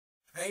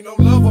Ain't no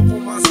love up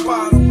on my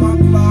spot, on my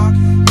block.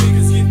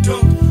 Niggas get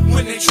dumped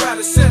when they try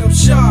to set up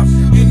shop.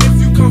 And if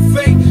you come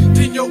fake,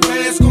 then your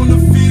ass gonna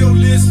feel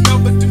this.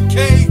 Number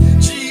 2K,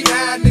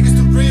 G.I. niggas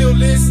the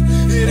realest.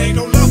 It ain't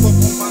no love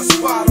up on my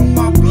spot, on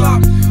my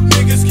block.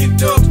 Niggas get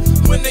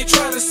dumped when they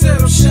try to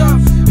set up shop.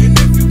 And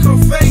if you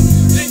come fake,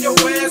 then your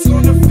ass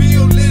gonna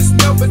feel this.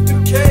 Number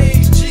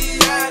 2K,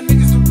 G.I.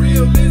 niggas the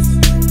realest.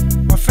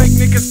 My fake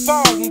niggas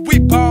fall when we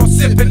ball,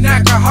 sippin'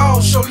 alcohol.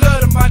 Show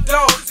love to my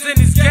dogs in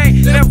this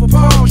game, never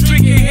pause,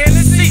 drinking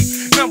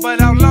Hennessy.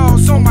 Numbered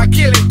outlaws on my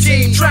killing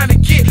team, trying to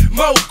get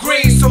more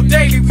green, so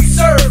daily we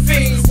serve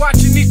fiends.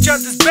 Watching each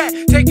other's back,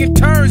 taking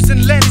turns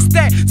and let it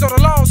stack, so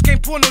the laws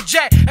can't pull no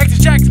jack. Action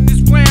Jackson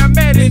is where I'm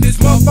at in this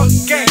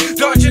motherfucking game,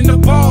 dodging the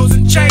balls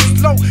and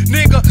chains. Low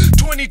nigga,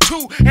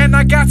 22, and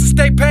I got to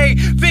stay paid.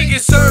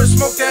 Fingers served,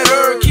 smoke that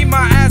herb, keep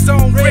my eyes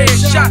on red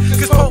shot,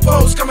 cause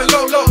popos coming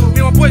low.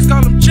 Me and my boys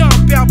call them jump,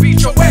 I'll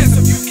beat your ass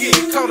if you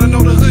get caught. I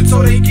know the hood,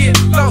 so they get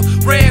low.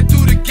 Ran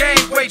through the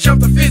gangway,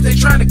 jumped the fence, they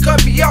trying to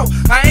cut me off.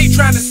 I ain't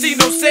trying to see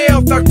no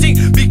cell.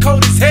 13, be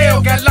cold as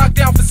hell. Got locked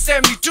down for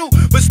 72,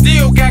 but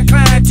still got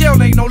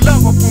clientele. Ain't no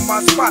love up on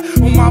my spot,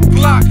 on my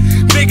block.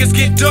 Niggas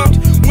get dumped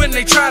when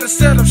they try to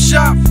set up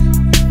shop.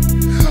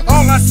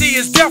 All I see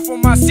is death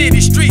on my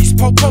city streets.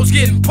 Popos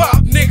getting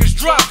popped, niggas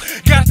drop.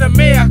 Got the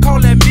mayor, I call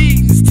that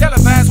meetings.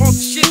 Televised, want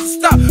the shit to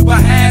stop.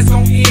 But has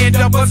gon' end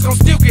up, us gon'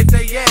 still get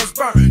their ass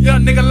burned.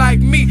 Young nigga like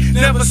me,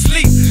 never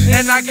sleep.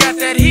 And I got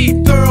that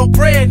heat,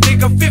 thoroughbred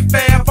nigga, 5th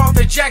Ave off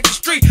the Jackson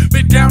Street.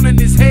 Been down in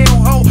this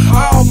hellhole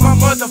all my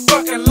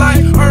motherfucking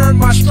life. Earned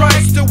my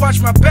stripes, still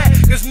watch my back,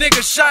 cause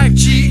niggas shy.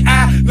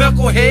 G.I.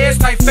 knuckleheads,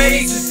 tight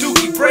fades, and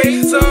dookie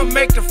braids. Some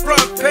make the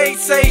front page,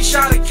 say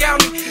shot a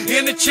county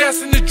in the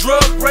chest and the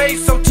drug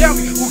race. So tell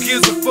me, who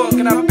gives a fuck?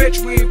 And I bet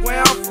you ain't where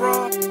I'm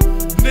from,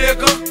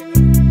 nigga.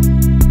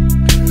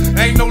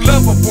 Ain't no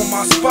love up on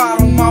my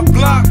spot, on my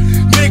block.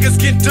 Niggas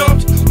get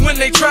dumped when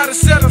they try to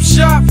set up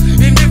shop.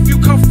 And if you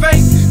come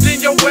fake,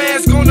 then your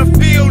ass gonna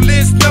feel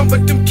this. Number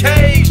them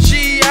K's,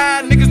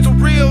 G.I. niggas the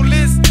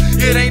realest.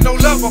 It ain't no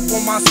love up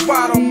on my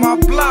spot, on my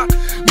block.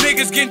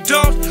 Niggas get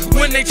dumped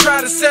when they try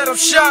to set up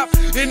shop.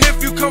 And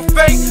if you come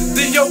fake,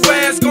 then your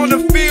ass gonna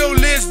feel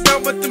this.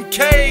 Number them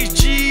K's,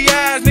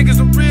 G.I. niggas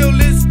the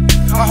realest.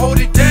 I hold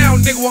it down,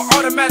 nigga, with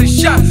automatic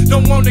shots.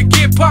 Don't wanna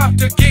get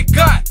popped or get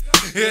got.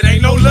 It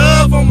ain't no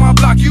love on my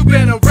block, you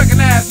better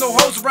recognize. No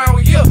hoes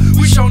around here,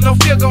 we show no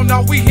fear, go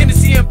now we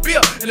Hennessy and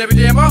beer. And every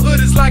day my hood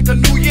is like a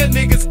new year,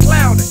 niggas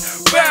clowning,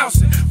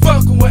 bouncing,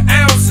 fucking with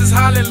ounces,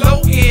 hollering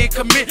low end,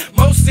 commit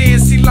most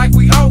sins, seem like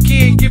we all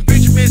can get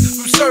Benjamins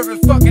from serving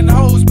fucking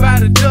hoes by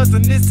the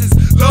dozen. This is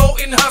low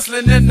and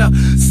hustling and the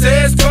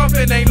stairs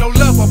bumping. Ain't no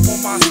love up on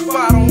my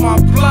spot, on my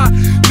block.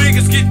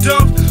 Niggas get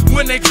dumped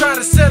when they try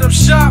to set up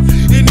shop.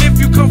 And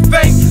if you come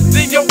fake,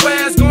 then your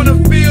ass gonna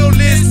feel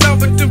this.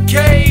 Number them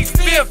K's,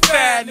 5th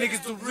Ave,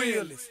 niggas the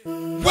realest.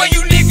 Where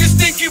you niggas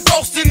think you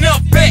posting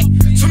up at?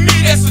 To me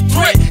that's a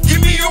threat.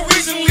 Give me a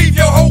reason to leave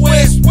your whole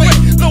ass wet.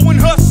 Low and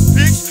hustle,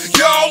 bitch,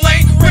 y'all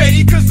ain't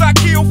ready. Cause I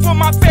kill for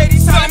my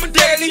fatties. I'm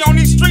deadly on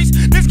these streets.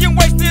 This getting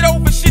wasted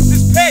over shit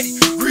that's petty.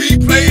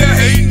 Replayer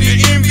hating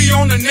and envy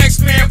on the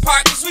next man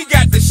pockets. We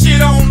got the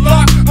shit on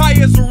lock. High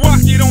as a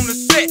rocket on the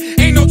set.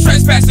 Ain't no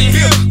trespassing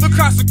here. The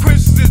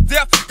consequences is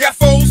death. Got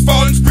foes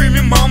falling,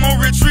 screaming, mama,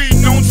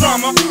 retreating on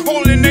drama.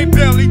 Holding their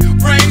belly,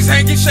 brains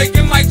hanging,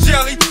 shaking like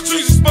jelly.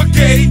 Trees of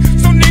spaghetti.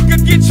 So nigga,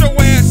 get your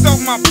ass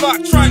off my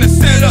block, trying to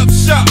set up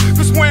shop.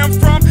 Cause where I'm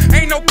from,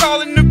 ain't no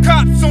calling the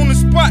cops on the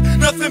spot.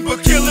 Nothing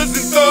but killers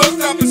and thugs,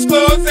 stopping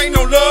slugs. Ain't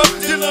no love,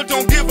 Dilla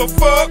don't give a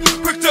fuck.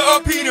 Quick to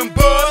upheat and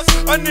buzz.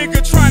 A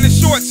nigga trying to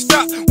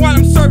shortstop while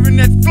I'm serving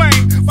that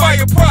flame.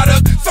 Fire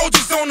product,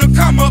 soldiers on the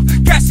come up.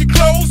 Got your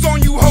clothes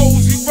on you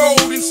hoes. We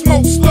roll and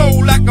smoke slow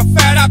like a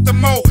fat out the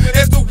mo.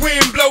 As the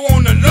wind blow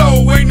on the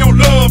low. Ain't no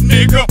love,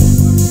 nigga.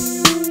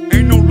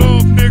 Ain't no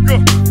love, nigga.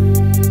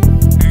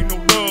 Ain't no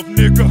love,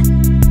 nigga.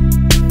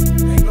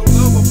 Ain't no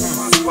love up on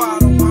my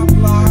spot, on my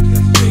block.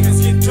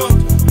 Niggas get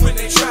dumped when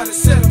they try to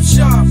set up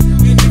shop.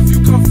 And if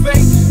you come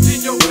fake,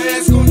 then your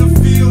ass gonna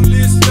feel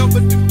this.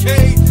 Number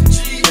 2K,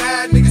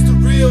 G.I. niggas the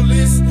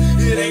realest.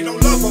 It ain't no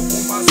love up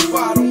on my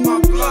spot, on my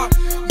block.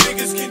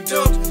 Niggas get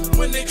dumped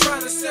when they try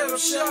to set up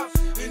shop.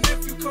 And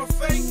if you come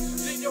fake,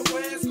 then your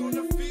ass gonna